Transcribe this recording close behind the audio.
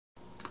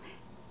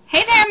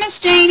Miss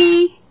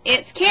Janie,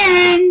 it's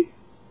Karen,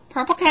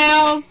 Purple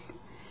Cows.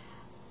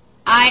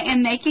 I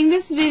am making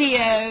this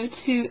video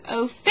to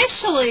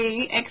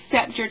officially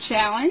accept your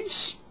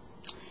challenge,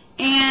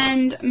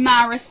 and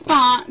my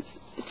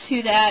response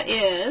to that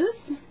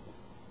is,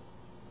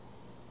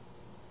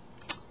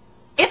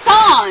 it's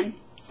on!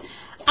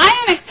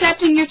 I am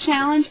accepting your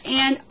challenge,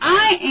 and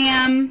I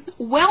am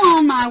well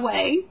on my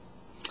way.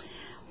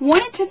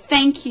 Wanted to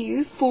thank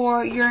you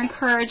for your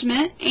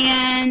encouragement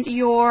and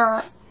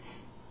your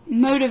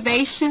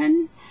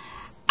motivation.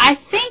 I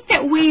think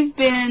that we've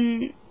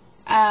been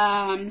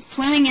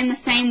swimming in the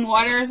same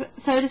waters,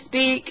 so to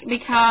speak,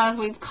 because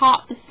we've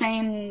caught the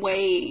same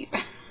wave.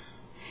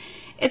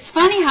 It's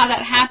funny how that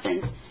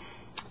happens.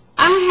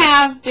 I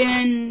have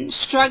been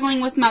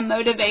struggling with my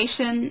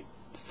motivation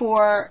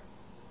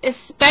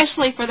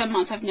especially for the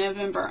month of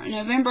November.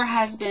 November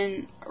has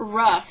been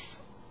rough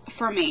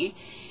for me.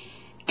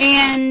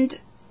 And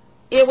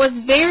it was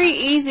very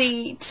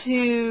easy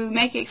to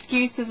make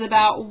excuses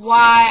about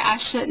why I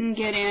shouldn't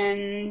get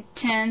in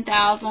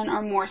 10,000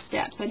 or more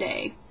steps a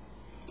day.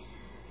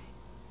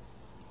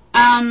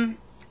 I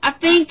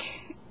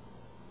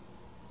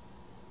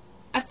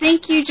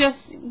think you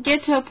just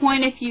get to a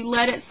point if you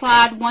let it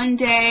slide one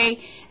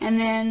day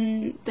and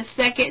then the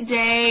second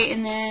day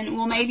and then,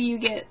 well, maybe you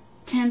get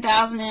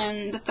 10,000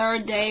 in the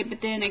third day,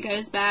 but then it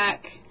goes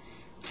back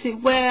to,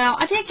 well,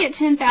 I did get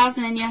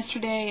 10,000 in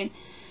yesterday, and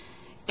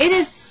it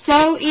is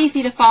so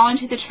easy to fall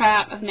into the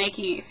trap of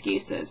making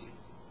excuses.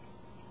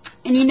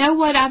 And you know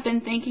what I've been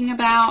thinking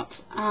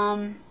about,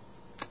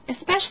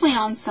 especially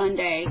on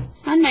Sunday.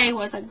 Sunday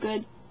was a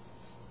good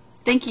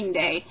thinking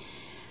day.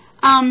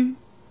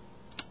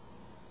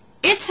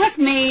 It took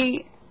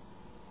me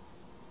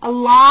a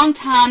long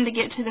time to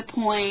get to the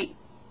point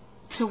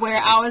to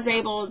where I was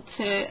able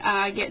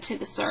to get to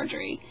the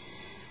surgery.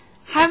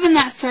 Having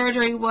that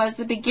surgery was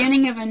the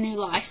beginning of a new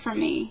life for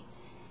me.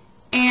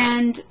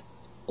 And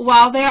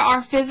while there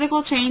are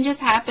physical changes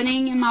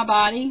happening in my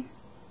body,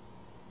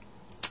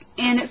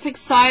 and it's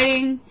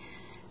exciting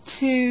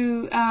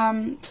to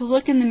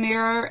look in the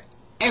mirror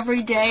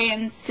every day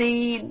and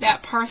see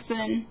that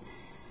person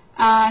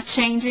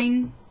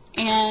changing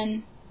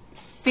and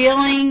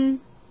feeling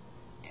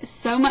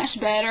so much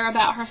better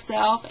about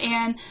herself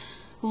and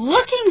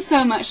looking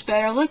so much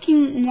better,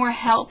 looking more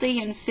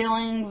healthy and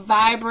feeling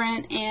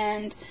vibrant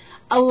and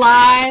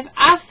alive.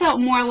 I've felt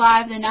more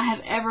alive than I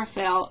have ever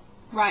felt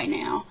right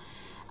now.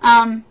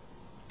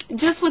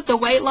 Just with the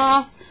weight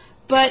loss,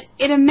 but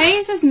it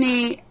amazes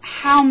me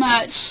how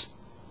much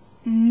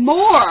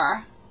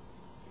more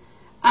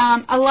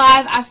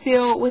alive I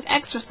feel with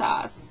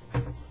exercise.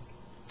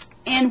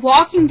 And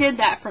walking did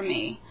that for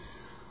me.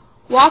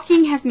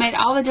 Walking has made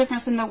all the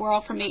difference in the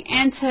world for me.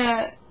 And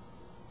to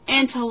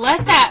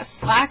let that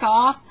slack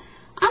off,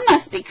 I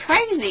must be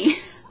crazy.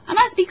 I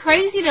must be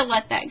crazy to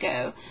let that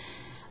go.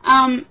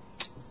 Part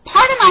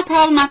of my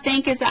problem, I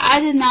think, is that I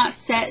did not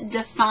set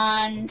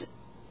defined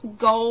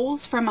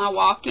goals for my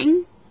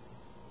walking,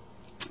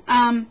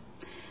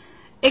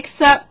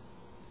 except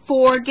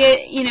for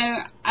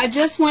I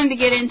just wanted to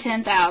get in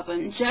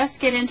 10,000, just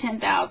get in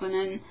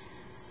 10,000,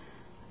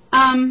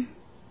 and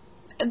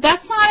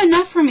that's not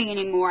enough for me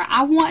anymore.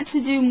 I want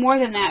to do more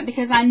than that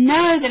because I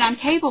know that I'm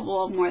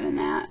capable of more than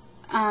that.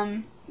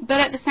 But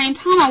at the same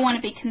time, I want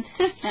to be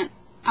consistent.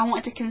 I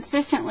want to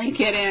consistently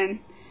get in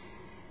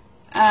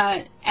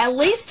at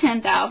least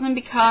 10,000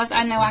 because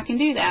I know I can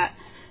do that.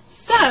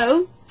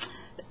 So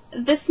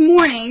this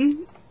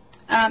morning,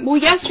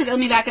 yesterday, let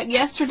me back up.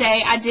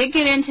 Yesterday, I did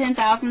get in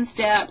 10,000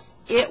 steps.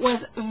 It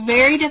was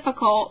very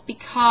difficult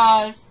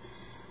because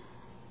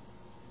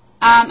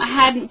I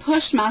hadn't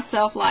pushed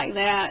myself like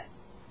that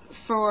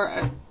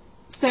for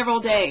several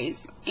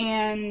days,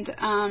 and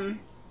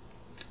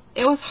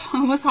it was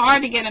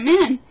hard to get them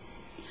in,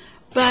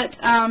 but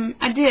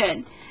I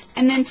did.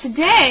 And then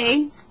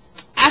today,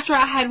 after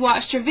I had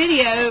watched your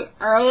video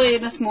early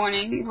this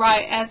morning,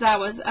 right as I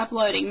was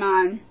uploading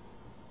mine,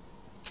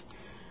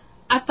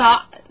 I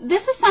thought,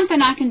 this is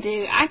something I can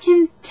do. I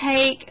can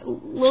take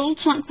little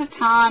chunks of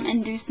time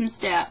and do some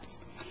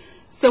steps.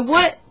 So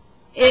what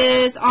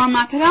is on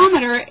my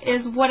pedometer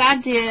is what I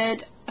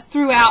did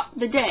throughout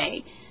the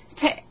day.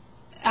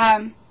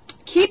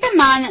 Keep in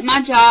mind that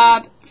my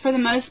job, for the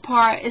most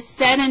part, is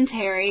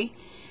sedentary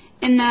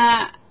in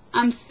that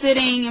I'm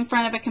sitting in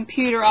front of a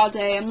computer all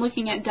day. I'm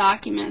looking at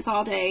documents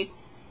all day.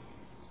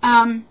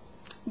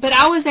 But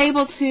I was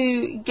able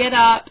to get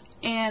up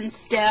and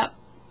step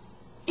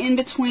in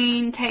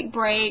between, take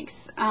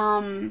breaks,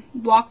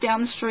 walk down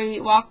the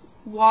street, walk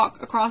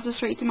across the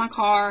street to my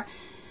car,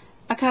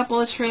 a couple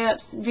of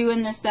trips,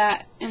 doing this,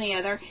 that, and the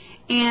other.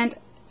 And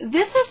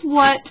this is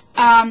what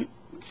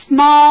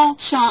small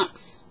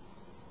chunks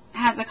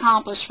has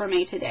accomplished for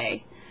me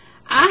today.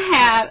 I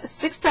have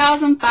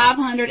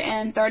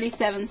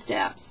 6,537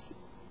 steps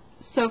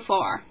so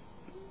far.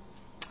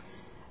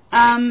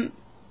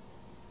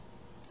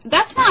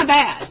 That's not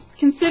bad,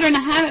 considering I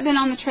haven't been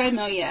on the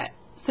treadmill yet.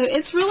 So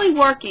it's really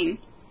working.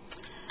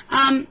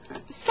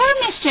 So,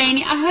 Miss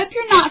Janie, I hope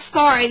you're not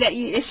sorry that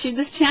you issued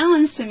this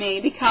challenge to me,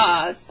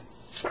 because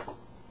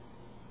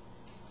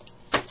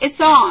it's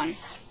on.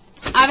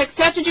 I've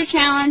accepted your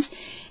challenge,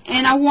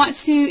 and I want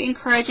to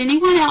encourage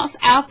anyone else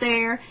out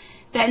there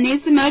that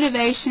needs the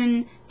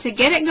motivation to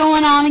get it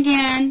going on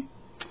again.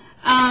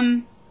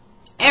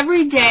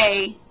 Every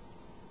day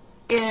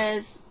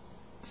is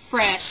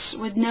fresh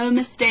with no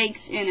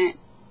mistakes in it.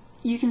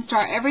 You can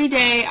start every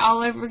day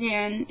all over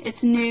again.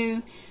 It's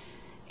new.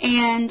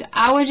 And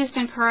I would just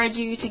encourage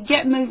you to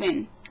get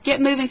moving.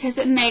 Get moving, because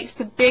it makes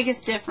the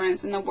biggest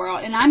difference in the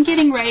world. And I'm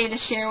getting ready to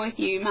share with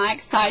you my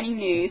exciting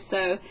news.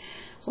 So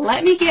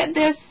let me get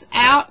this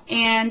out,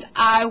 and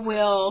I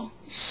will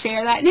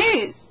share that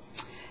news.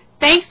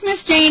 Thanks,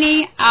 Miss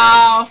Janie.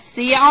 I'll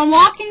see you on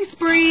Walking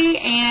Spree,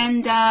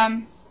 and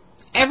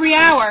every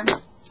hour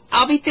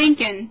I'll be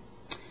thinking,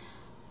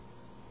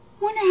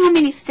 wonder how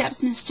many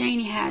steps Miss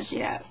Janie has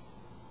yet.